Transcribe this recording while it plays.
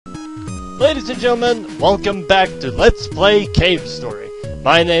Ladies and gentlemen, welcome back to Let's Play Cave Story.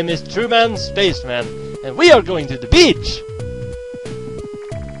 My name is Truman Spaceman, and we are going to the beach!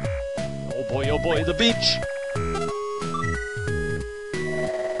 Oh boy, the beach!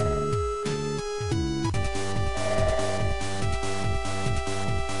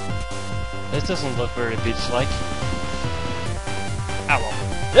 This doesn't look very beach-like. Ah well.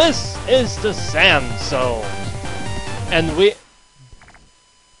 This is the sand zone! And we...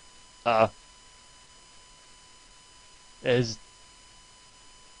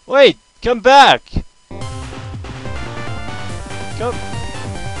 Wait! Come back! Come...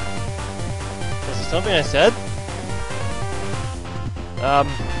 Was it something I said?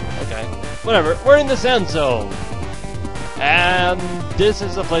 Okay. Whatever. We're in the sand zone! And this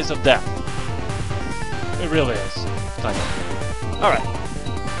is a place of death. It really is. Kind of. Alright.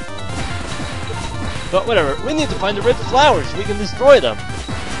 But whatever. We need to find the red flowers so we can destroy them.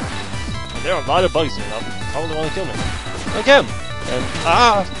 And there are a lot of bugs here, though. Probably want to kill me. Okay.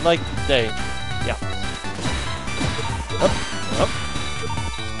 And, like they... Yeah. Up. Up.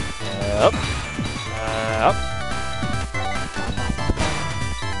 Up. Up.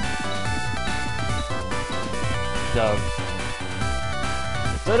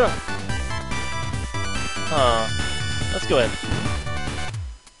 Is that a... Huh. Let's go in.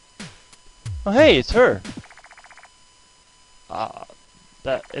 Oh, hey, it's her.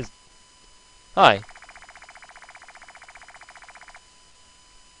 That is... Hi.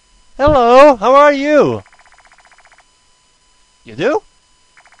 Hello, how are you? You do?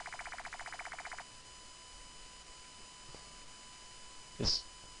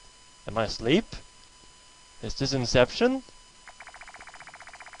 Am I asleep? Is this Inception?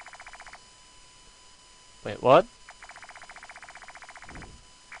 Wait, what?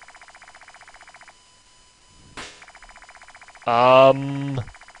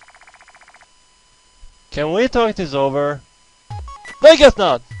 Can we talk this over? No, I guess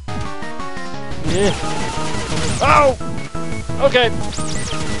not! Yeah. Ow! Okay.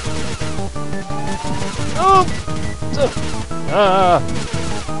 Oh!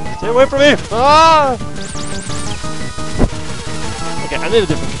 Stay away from me! Ah! Okay, I need a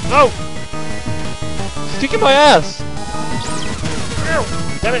different... No! She's kicking my ass!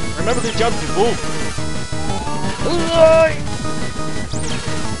 Damn it! Remember to jump, you fool!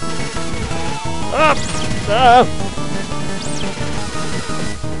 Up!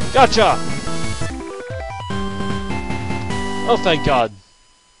 Gotcha! Oh, thank God.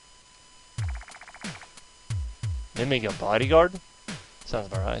 Naming a bodyguard? Sounds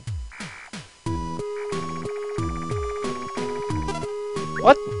about right.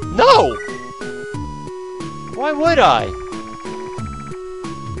 What? No! Why would I?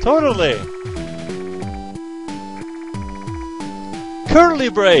 Totally! Curly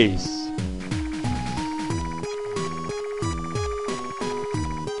brace!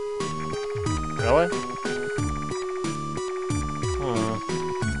 Really?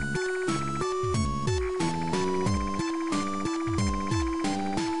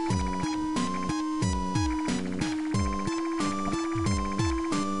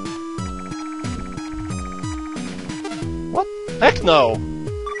 What? Heck no!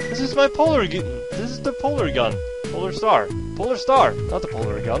 This is my polar gun. This is the polar gun. Polar star. Polar star, not the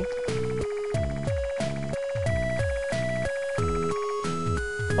polar gun.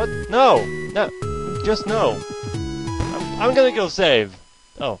 What? No! No! Just no! I'm gonna go save.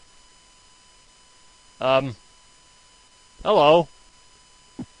 Oh. Hello.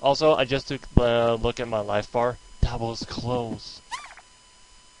 Also, I just took a look at my life bar. That was close.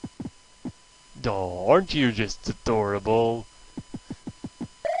 Oh, aren't you just adorable?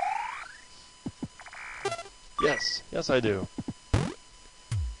 Yes. Yes, I do.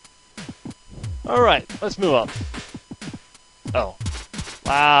 Alright, let's move up. Oh.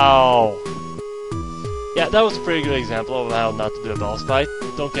 Wow. Yeah, that was a pretty good example of how not to do a boss fight.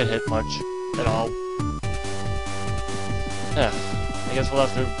 Don't get hit much at all. Yeah, I guess we'll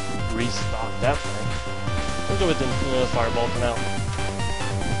have to restock that one. We'll go with the fireball for now.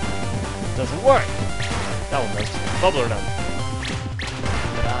 Doesn't work. That one does. Bubbler done.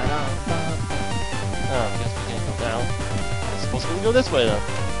 Oh, I guess we can't go down. I suppose we can go this way then.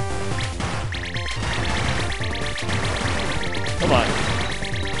 Come on.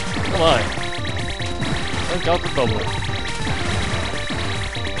 Come on. Thank God for bubbler.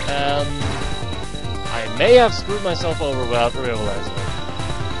 I may have screwed myself over without realizing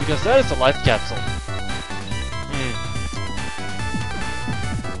it. Because that is a life capsule.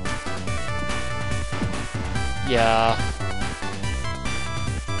 Yeah.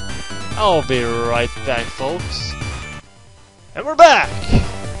 I'll be right back, folks. And we're back!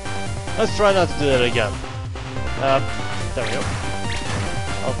 Let's try not to do that again. There we go.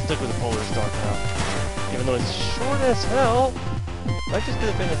 I'll stick with the Polar Star now. Even though it's short as hell, might just be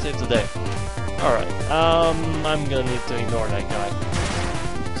the thing that saves the day. Alright, I'm gonna need to ignore that guy.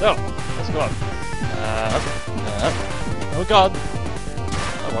 So, let's go up. Oh god.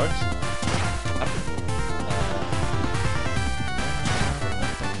 That works.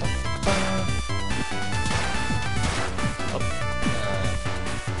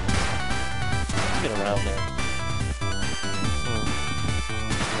 Get around there.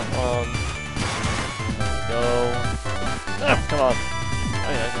 Come on. There we go. Ah, come on.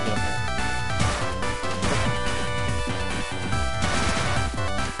 Oh yeah, I can get up here.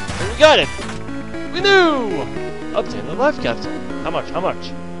 Here we got it! We knew! Obtain the life capsule. How much? How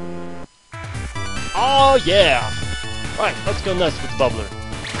much? Oh yeah! Right, let's go nuts with the bubbler.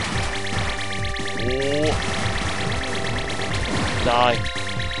 Oh. Die.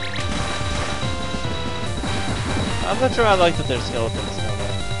 I'm not sure I like that there's skeletons down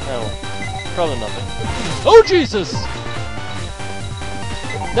there. No, probably nothing. Oh Jesus!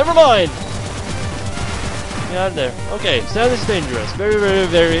 Never mind! Get out of there. Okay, sand is dangerous. Very, very,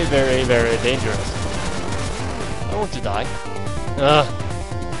 very, very, very dangerous. I want to die.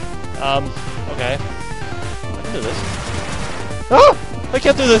 Okay. I can do this. Ah! I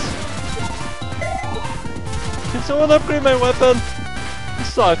can't do this! Can someone upgrade my weapon?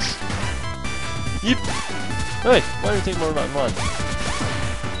 This sucks. Yep. Hey, why do you take more than one?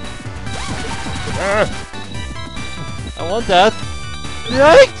 I want that.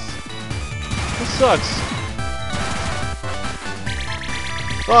 Yikes! This sucks.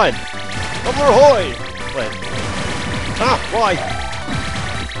 Fine. Overhoy! Wait. Ah, why?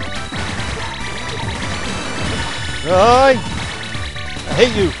 Right. I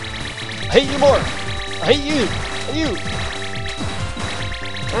hate you. I hate you more. I hate you. And you.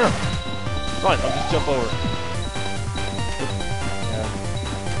 Fine, I'll just jump over.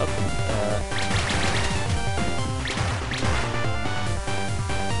 Up.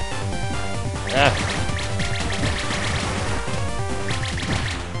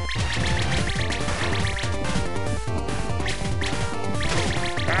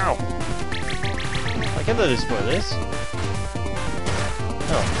 Ow! I can't destroy this.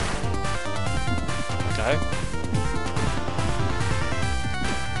 Oh. Okay.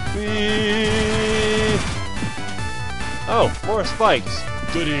 Whee! Oh, more spikes.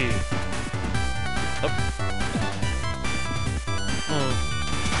 Goody. Up.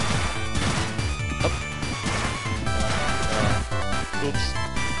 Up. Oops.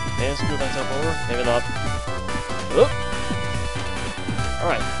 And screw myself over. Maybe not. Oop.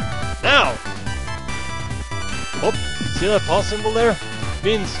 Alright. Now! Oh, see that pause symbol there?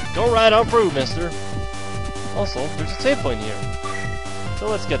 Means go right on through, mister. Also, there's a save point here. So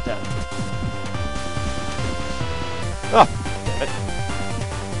let's get that. Ah! Damn it.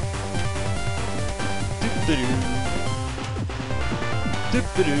 Doop-a-doo.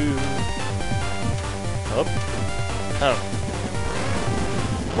 Doop-a-doo. Up. Oh.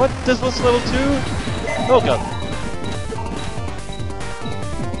 What? This was level 2? Oh god.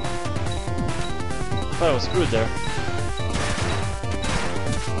 I thought I was screwed there.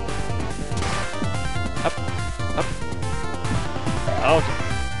 Up. Up. Okay.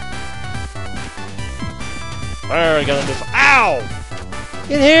 Where are we gonna do? Ow!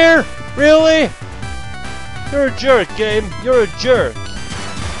 In here? Really? You're a jerk, game. You're a jerk.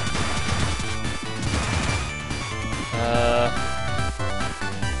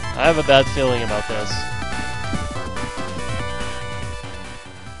 I have a bad feeling about this.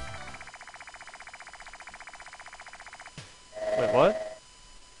 Wait, what?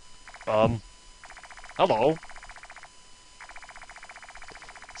 Hello?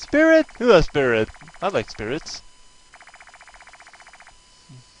 Spirit? Who has spirit? I like spirits.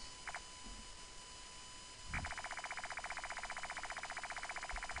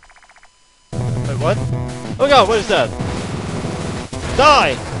 Wait, what? Oh god, what is that?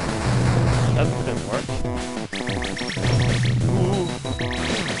 Die! That didn't work. Ooh.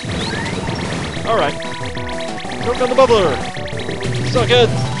 Alright. Choke on the bubbler! Suck it!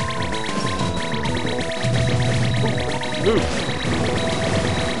 Move!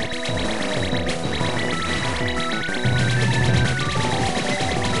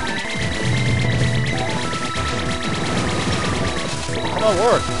 Come on,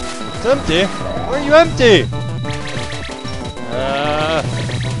 work! It's empty! Why are you empty?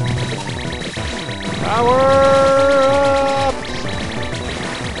 Power up!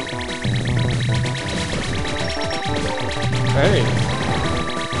 Hey!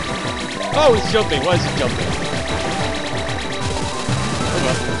 Oh, he's jumping! Why is he jumping? Oh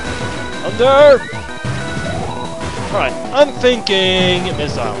well. Under! Alright, I'm thinking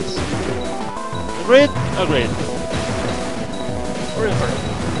missiles. Agreed? Agreed. We're in first.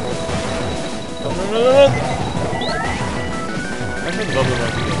 Run. I should double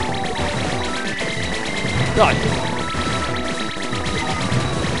run again. Die.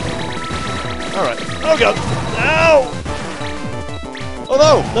 Alright. Oh god! Ow! Oh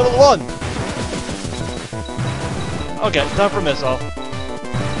no! Level 1! Okay, time for missile.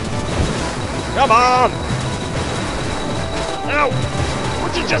 Come on! Ow!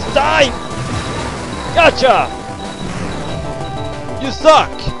 Would you just die? Gotcha! You suck!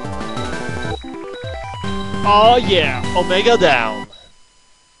 Oh yeah, Omega down.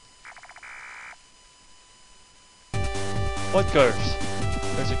 What curse?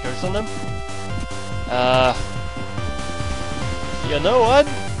 There's a curse on them? You know what?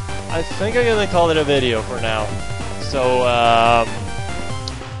 I think I'm gonna call it a video for now. So,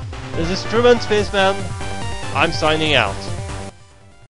 this is Truman Spaceman. I'm signing out.